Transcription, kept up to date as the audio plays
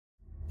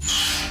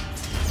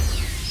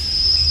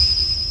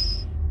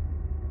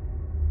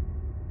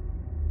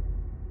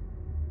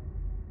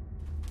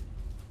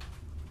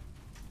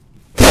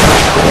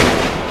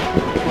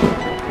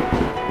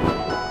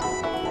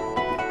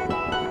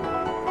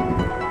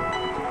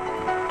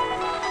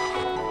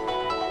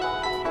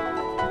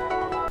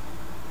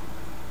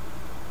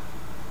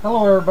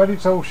Hello everybody,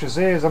 it's old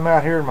Shazizz. I'm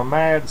out here in my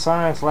mad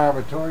science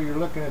laboratory. You're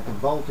looking at the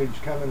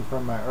voltage coming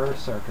from my earth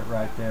circuit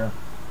right there.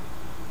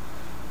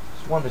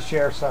 Just wanted to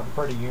share something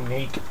pretty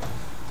unique.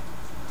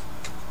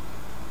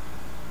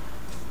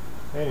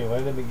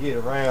 Anyway, let me get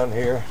around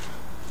here.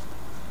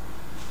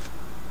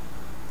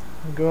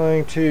 I'm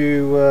going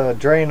to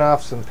drain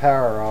off some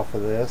power off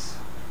of this.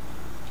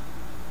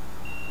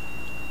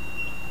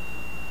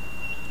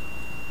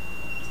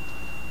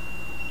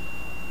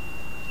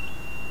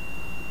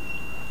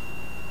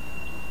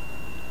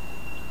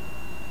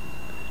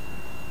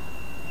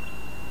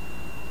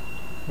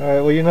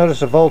 Alright, well, you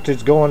notice the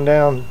voltage going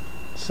down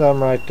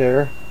some right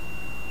there.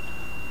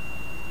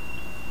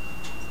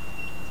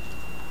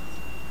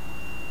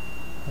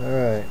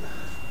 Alright.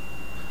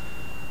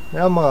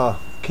 Now I'm going to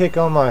kick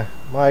on my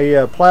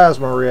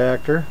plasma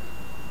reactor.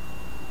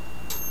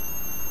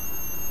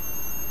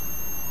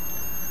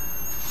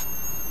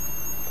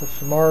 Put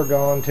some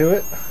argon to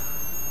it.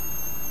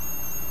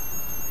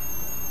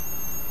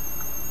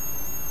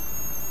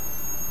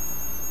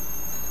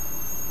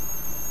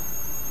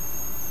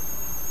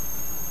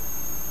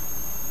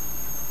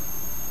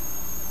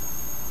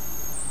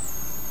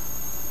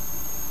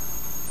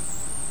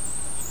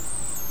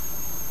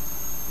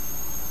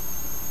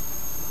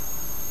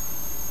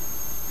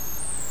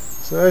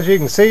 So as you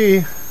can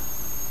see,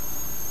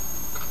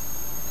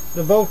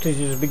 the voltage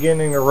is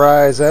beginning to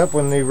rise up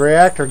when the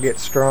reactor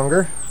gets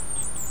stronger.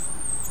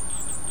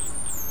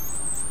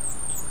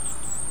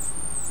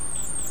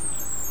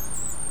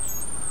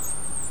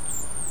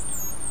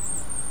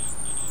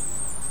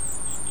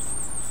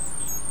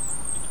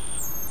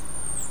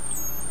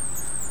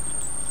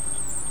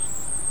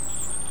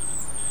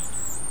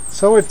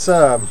 So it's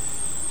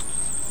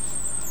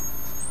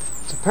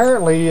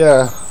apparently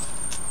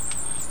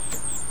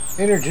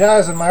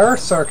energizing my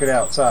earth circuit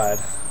outside.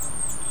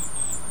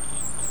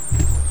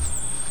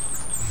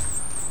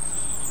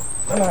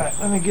 Alright,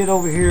 let me get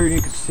over here and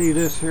you can see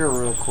this here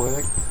real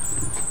quick.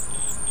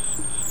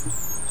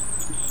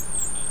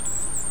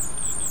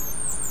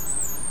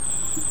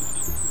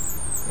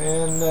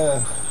 And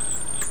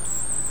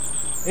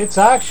it's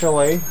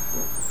actually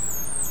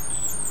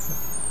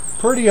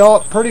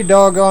pretty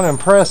doggone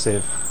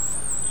impressive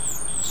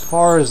as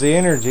far as the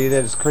energy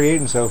that it's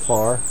creating so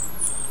far.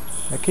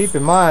 Now keep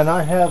in mind,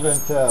 I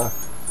haven't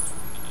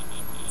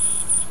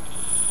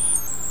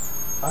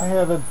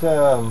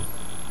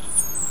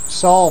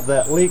solved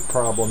that leak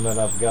problem that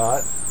I've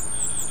got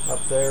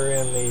up there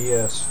in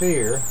the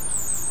sphere.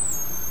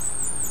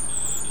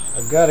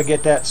 I've got to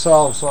get that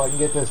solved so I can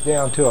get this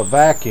down to a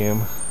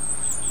vacuum.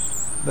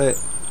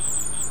 But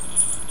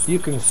you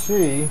can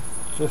see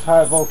this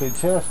high voltage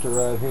tester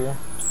right here.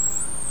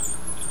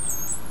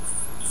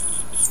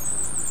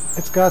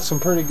 It's got some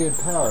pretty good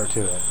power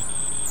to it.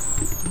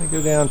 Let me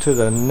go down to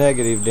the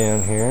negative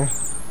down here.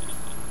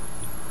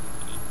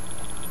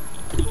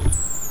 I don't know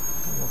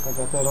if I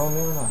got that on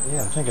there or not.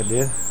 Yeah, I think I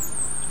did.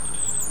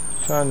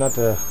 Trying not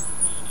to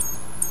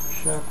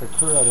shock the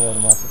crud out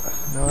of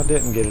myself. No, I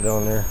didn't get it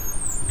on there.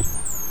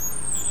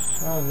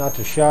 Trying not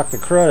to shock the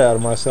crud out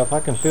of myself. I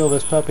can feel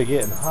this puppy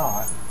getting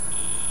hot.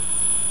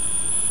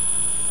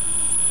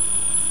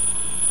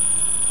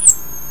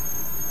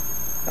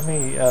 Let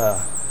me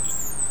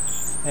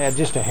add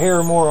just a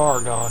hair more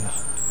argon.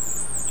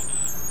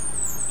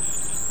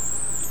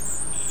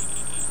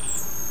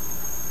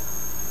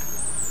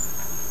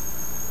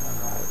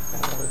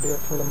 Do it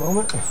for the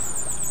moment. Let's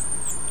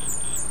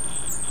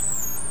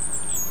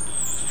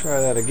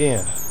try that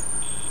again.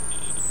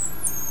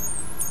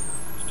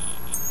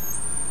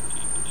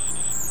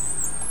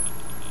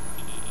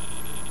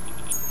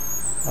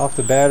 Off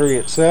the battery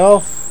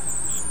itself.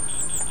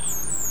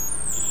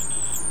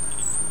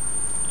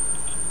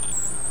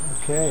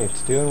 Okay,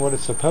 it's doing what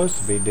it's supposed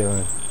to be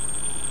doing.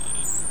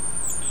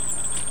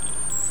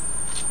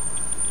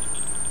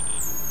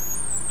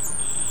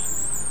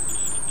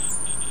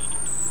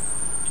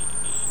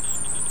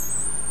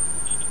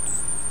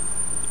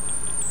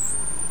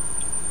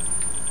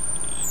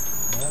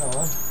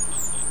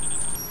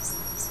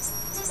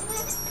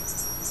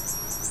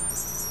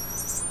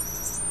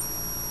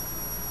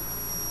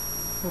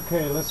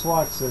 Okay, let's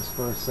watch this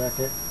for a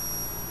second.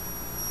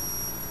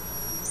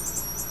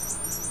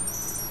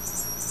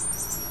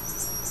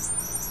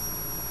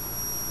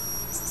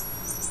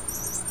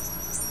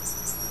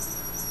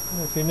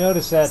 If you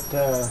notice that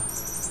the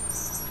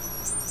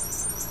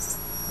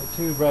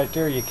tube right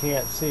there, you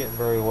can't see it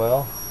very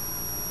well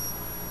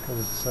because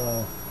it's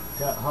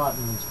got hot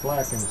and it's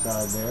black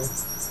inside there.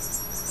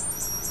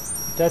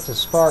 But that's a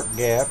spark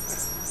gap,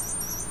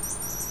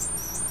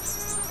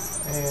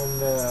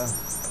 and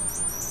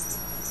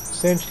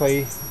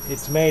essentially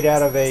it's made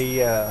out of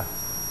a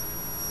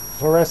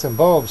fluorescent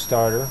bulb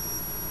starter.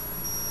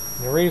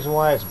 And the reason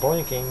why it's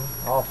blinking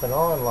off and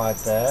on like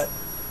that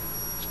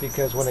is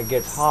because when it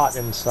gets hot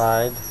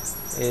inside,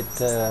 it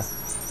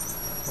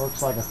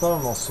works like a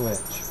thermal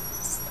switch.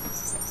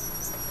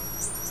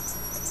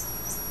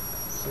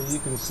 So you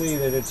can see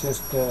that it's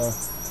just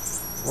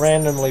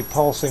randomly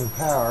pulsing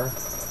power.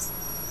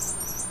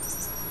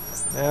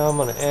 Now I'm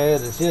going to add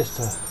just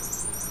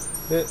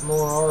a bit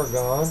more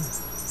argon.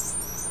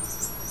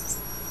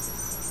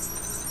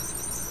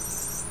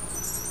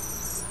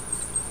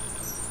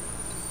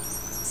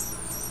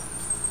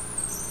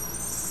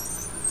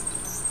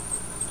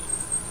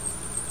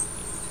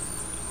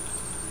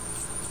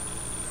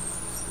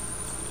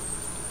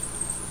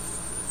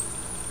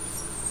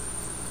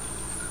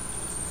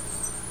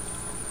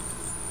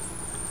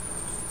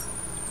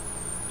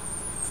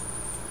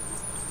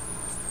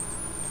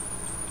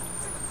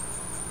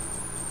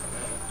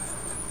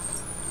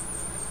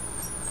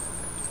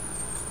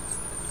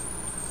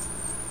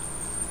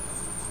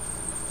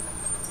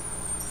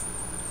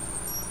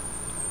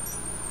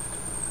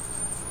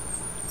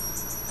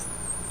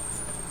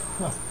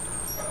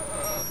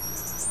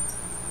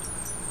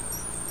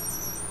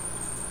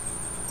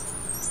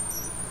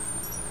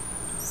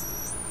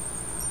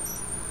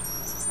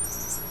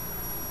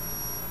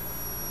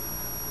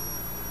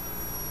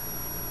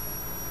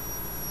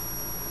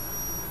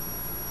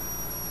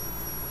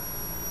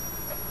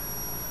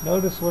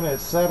 Notice when it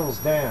settles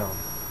down,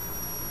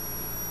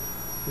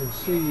 you can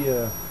see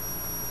the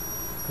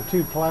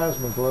two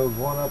plasma globes,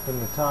 one up in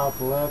the top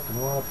left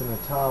and one up in the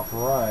top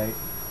right.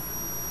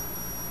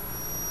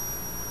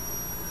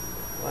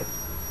 Like,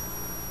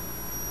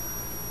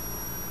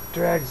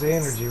 drags the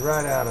energy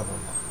right out of them.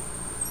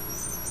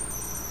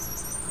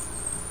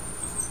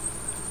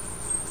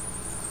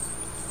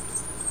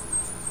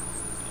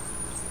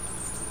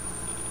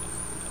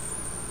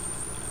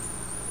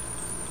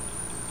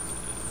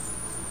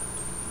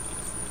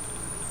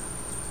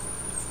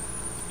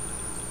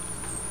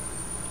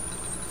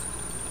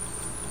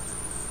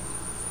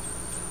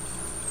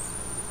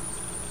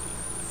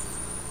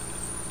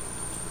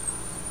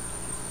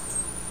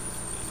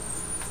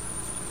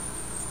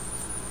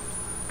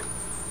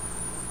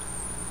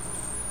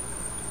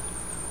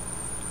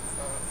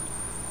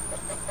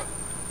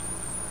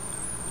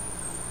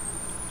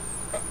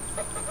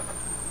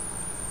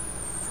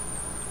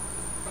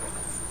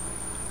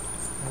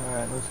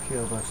 Alright, let's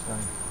kill this thing.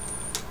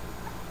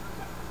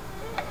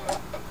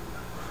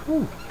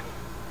 Whew.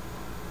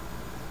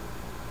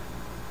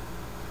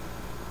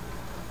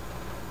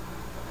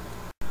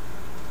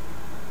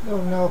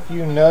 Don't know if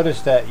you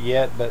noticed that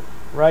yet, but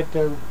right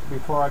there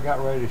before I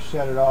got ready to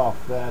shut it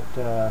off,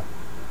 that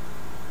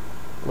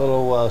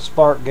little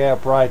spark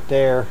gap right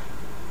there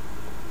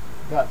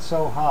got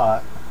so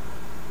hot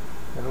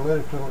that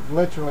it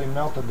literally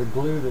melted the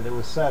glue that it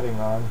was setting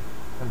on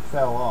and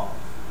fell off.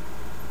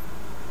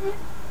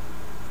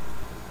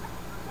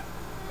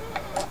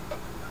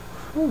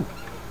 Whew.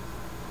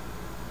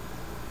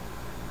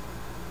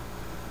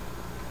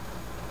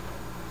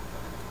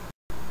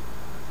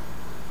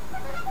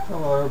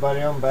 Hello everybody,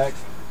 I'm back.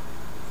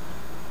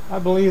 I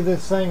believe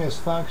this thing is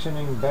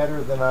functioning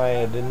better than I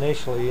had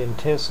initially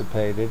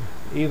anticipated,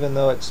 even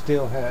though it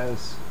still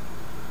has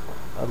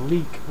a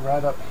leak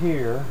right up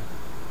here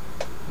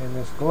in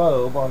this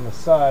globe on the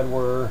side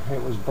where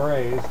it was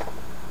brazed.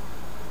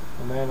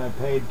 The man I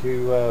paid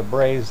to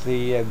braze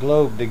the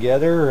globe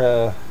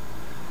together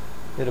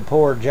did a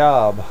poor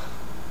job.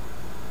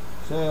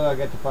 So I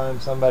got to find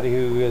somebody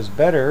who is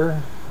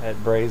better at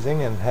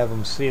brazing and have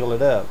them seal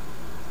it up.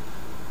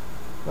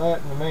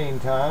 But in the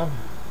meantime,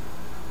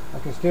 I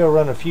can still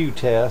run a few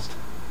tests.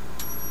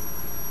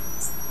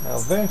 Now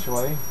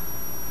eventually,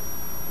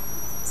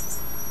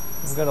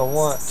 I'm going to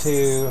want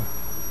to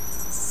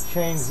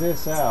change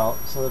this out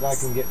so that I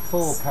can get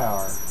full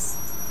power.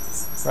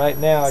 Right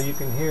now you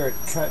can hear it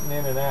cutting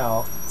in and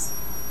out.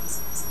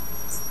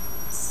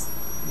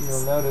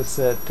 You'll notice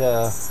that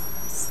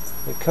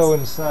it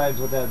coincides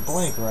with that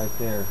blink right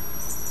there.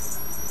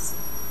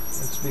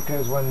 It's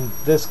because when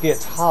this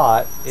gets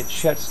hot, it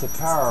shuts the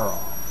power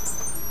off.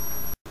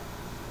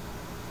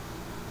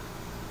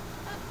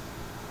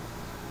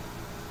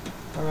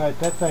 Alright,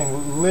 that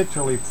thing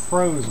literally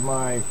froze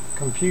my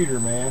computer,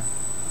 man.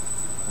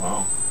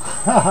 Wow.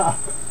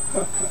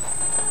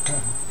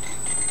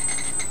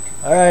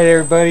 Alright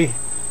everybody,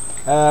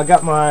 I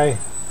got my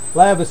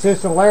lab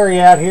assistant Larry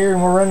out here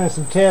and we're running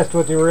some tests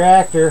with the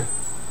reactor.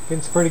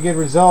 Getting some pretty good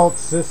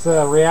results. This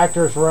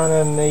reactor is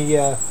running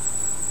the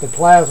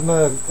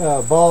plasma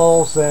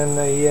balls and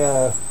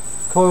the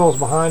coils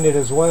behind it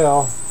as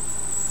well.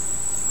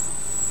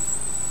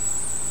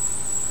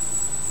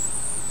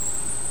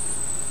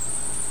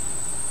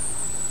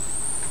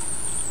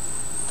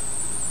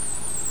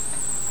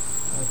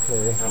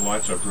 Okay. That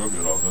lights up real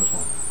good off this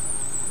one.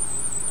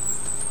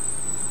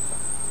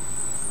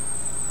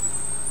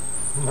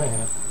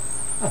 Man.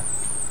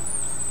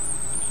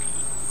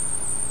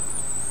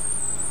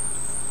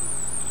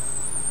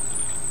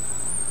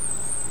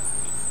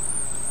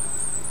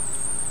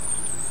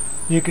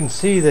 You can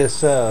see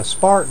this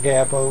spark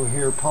gap over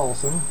here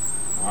pulsing.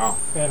 Wow.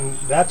 And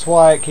that's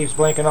why it keeps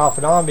blinking off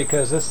and on,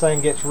 because this thing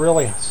gets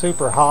really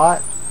super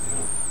hot.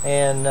 Yeah.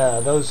 And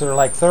those are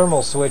like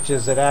thermal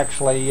switches that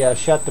actually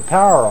shut the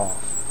power off.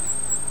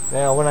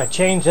 Now when I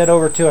change that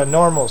over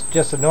to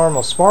just a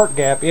normal spark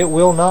gap, it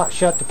will not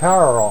shut the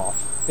power off.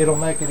 It'll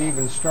make it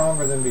even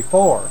stronger than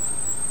before.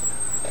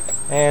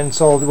 And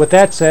so with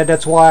that said,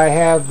 that's why I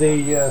have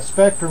the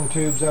spectrum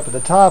tubes up at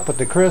the top with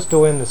the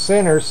crystal in the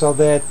center, so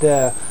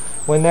that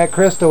when that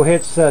crystal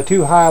hits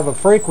too high of a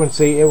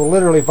frequency, it will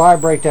literally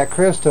vibrate that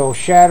crystal,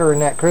 shattering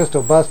that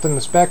crystal, busting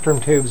the spectrum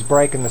tubes,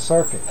 breaking the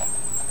circuit.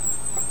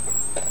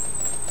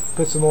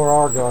 Put some more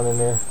argon in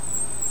there.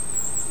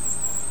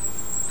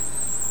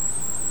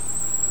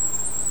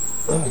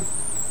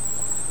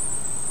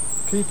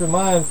 Keep in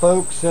mind,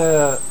 folks,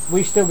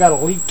 we still got a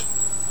leak.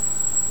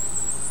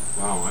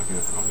 Wow, I'm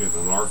getting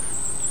an arc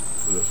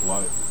for this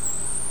light.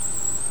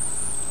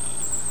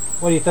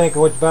 What do you think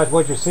about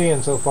what you're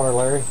seeing so far,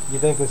 Larry? You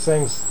think this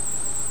thing's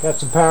got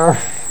some power?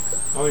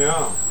 Oh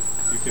yeah,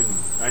 you can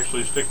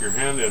actually stick your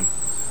hand in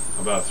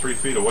about 3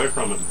 feet away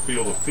from it and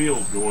feel the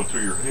field going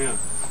through your hand.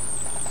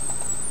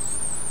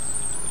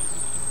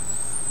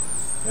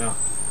 Yeah,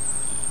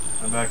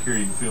 and back here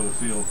you can feel the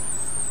field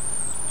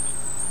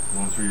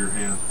going through your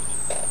hand.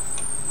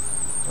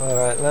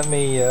 Alright, let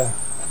me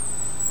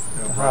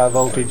high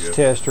voltage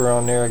tester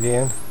on there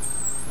again.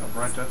 How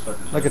bright that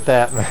sucker is. Look at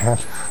that, man.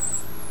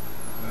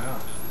 Yeah.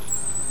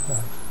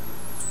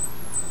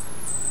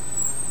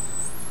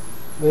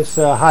 This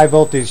high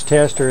voltage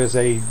tester is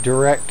a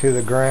direct to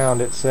the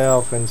ground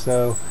itself, and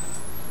so...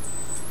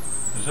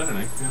 Is that an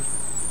ink pen?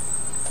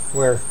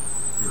 Where?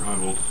 Your high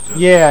voltage tester?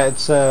 Yeah,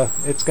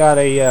 it's got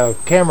a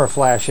camera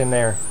flash in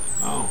there.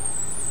 Oh.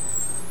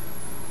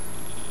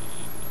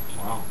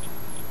 Wow.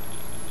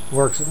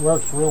 Works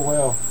real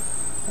well.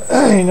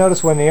 You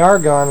notice when the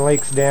argon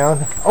leaks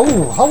down.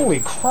 Oh, holy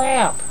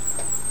crap!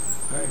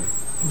 Hey.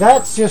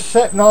 That's just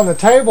sitting on the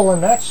table,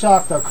 and that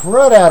shocked the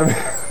crud out of me.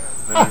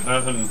 And there's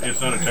nothing,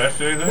 it's not attached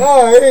to anything?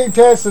 No, it ain't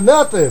testing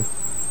nothing.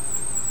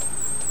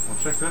 Well,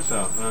 check this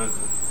out.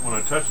 When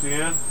I touch the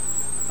end,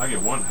 I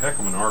get one heck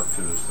of an arc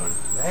to this thing.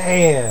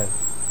 Man.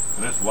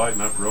 And it's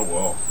lighting up real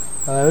well.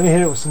 Let me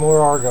hit it with some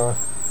more argon.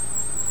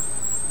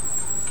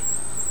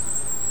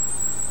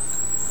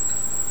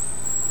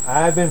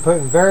 I've been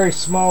putting very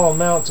small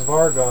amounts of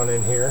argon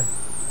in here.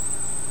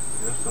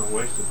 Yeah, it's not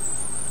wasted.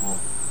 Well,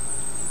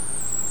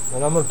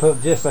 And I'm going to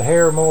put just a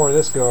hair more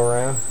this go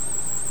around.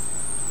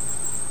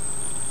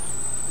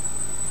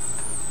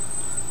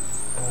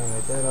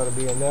 Alright, that ought to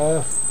be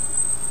enough.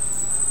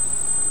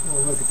 Oh,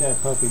 look at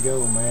that puppy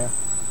go, man.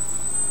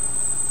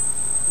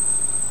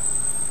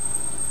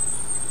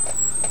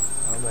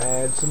 I'm going to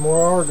add some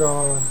more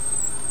argon.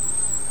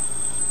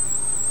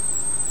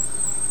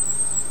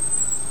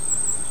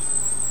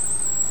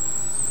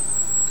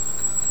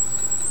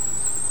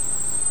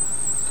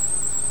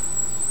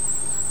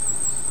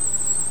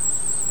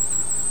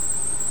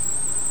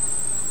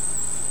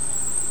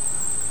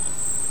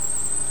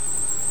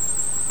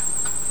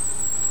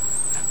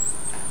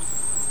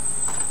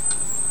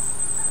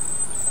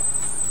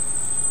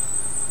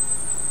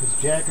 Just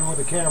jacking with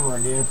the camera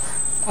again.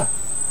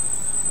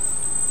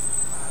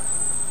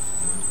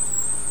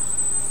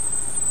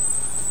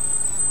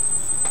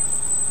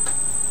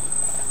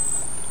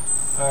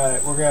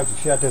 Alright, we're going to have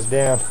to shut this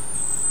down.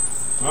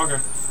 okay.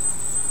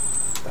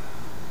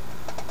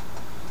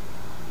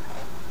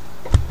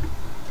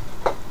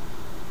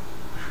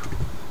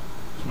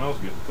 Smells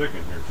getting thick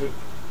in here too.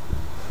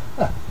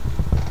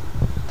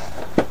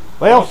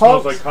 Well, It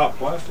smells folks, like hot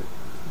plastic.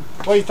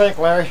 what do you think,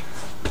 Larry?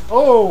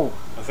 Oh!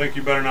 I think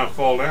you better not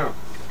fall down.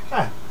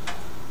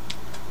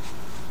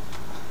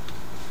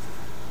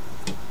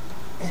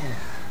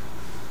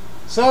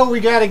 So we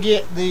got to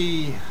get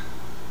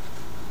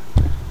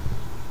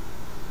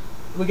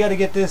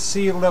this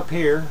sealed up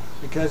here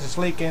because it's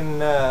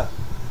leaking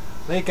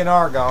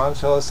argon.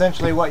 So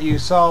essentially what you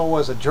saw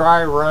was a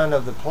dry run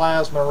of the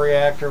plasma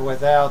reactor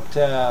without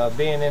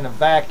being in a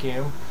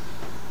vacuum,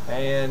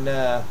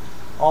 and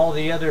all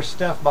the other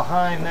stuff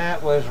behind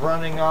that was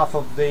running off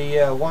of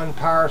the one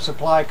power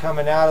supply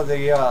coming out of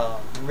the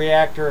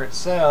reactor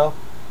itself.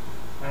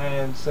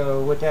 And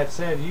so with that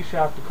said, you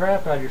shocked the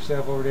crap out of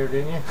yourself over there,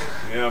 didn't you?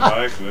 Yeah,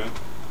 by accident.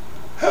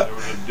 There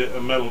was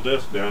a metal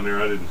disc down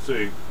there I didn't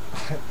see.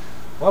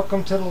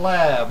 Welcome to the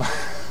lab.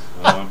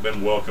 I've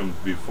been welcomed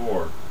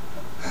before.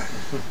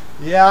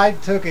 Yeah, I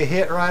took a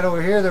hit right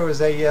over here. There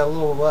was a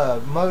little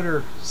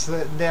motor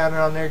sitting down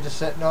on there, just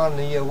sitting on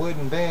the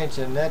wooden bench,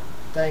 and that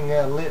thing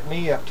lit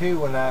me up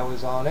too when I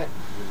was on it.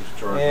 It was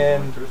charged with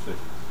And electricity.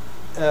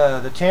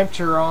 the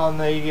temperature on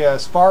the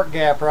spark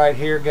gap right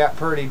here got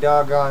pretty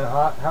doggone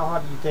hot. How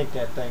hot do you think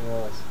that thing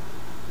was?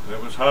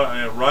 It was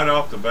hot, right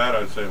off the bat.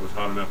 I'd say it was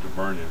hot enough to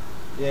burn you.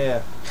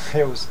 Yeah,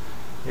 it was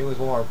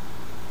warm.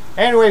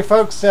 Anyway,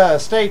 folks,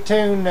 stay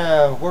tuned.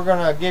 We're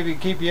gonna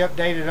keep you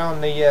updated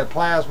on the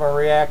plasma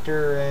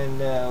reactor, and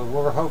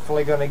we're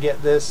hopefully gonna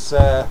get this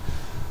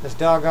this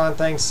doggone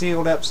thing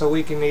sealed up so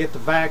we can get the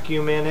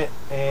vacuum in it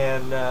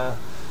and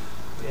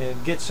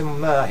get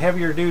some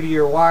heavier duty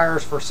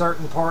wires for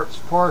certain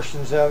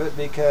portions of it,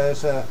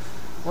 because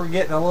we're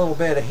getting a little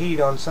bit of heat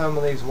on some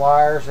of these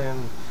wires,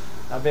 and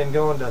I've been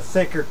going to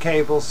thicker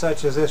cables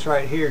such as this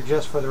right here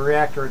just for the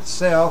reactor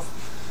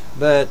itself.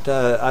 But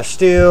I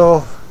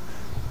still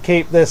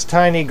keep this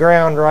tiny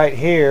ground right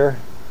here.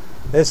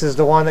 This is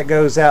the one that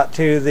goes out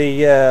to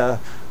the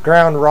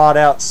ground rod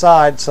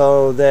outside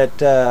so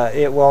that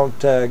it won't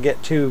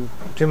get too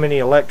many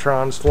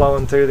electrons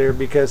flowing through there,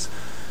 because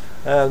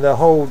the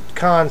whole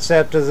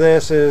concept of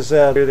this is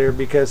the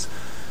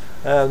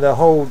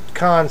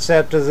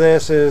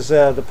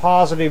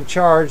positive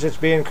charge that's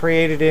being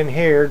created in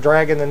here,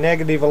 dragging the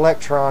negative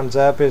electrons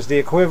up, is the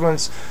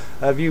equivalence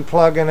of you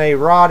plugging a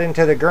rod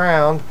into the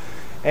ground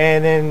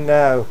and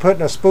then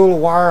putting a spool of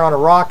wire on a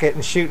rocket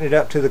and shooting it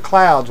up to the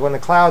clouds. When the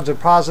clouds are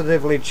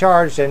positively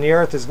charged and the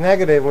earth is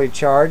negatively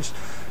charged,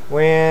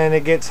 when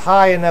it gets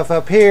high enough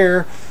up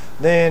here,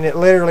 then it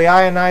literally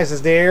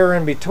ionizes the air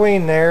in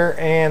between there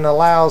and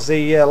allows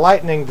the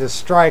lightning to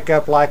strike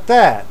up like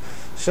that.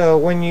 So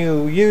when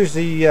you use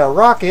the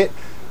rocket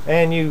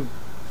and you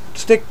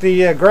stick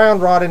the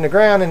ground rod in the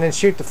ground and then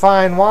shoot the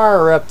fine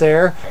wire up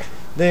there,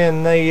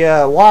 then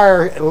the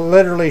wire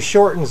literally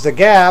shortens the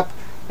gap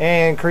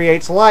and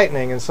creates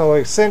lightning. And so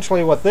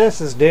essentially what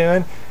this is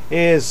doing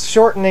is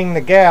shortening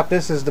the gap.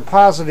 This is the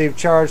positive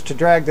charge to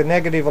drag the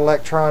negative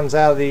electrons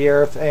out of the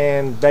earth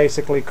and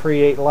basically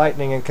create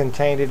lightning and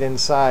contain it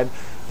inside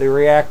the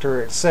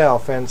reactor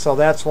itself. And so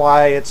that's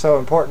why it's so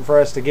important for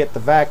us to get the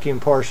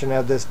vacuum portion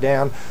of this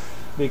down,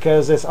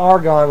 because this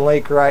argon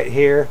leak right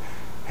here,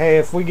 hey,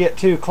 if we get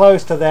too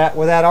close to that,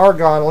 with that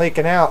argon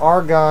leaking out,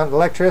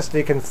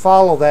 electricity can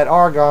follow that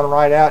argon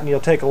right out and you'll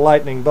take a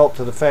lightning bolt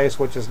to the face,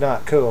 which is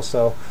not cool.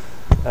 So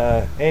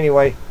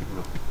anyway,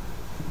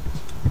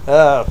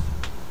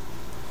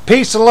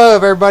 peace and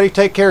love, everybody.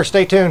 Take care.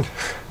 Stay tuned.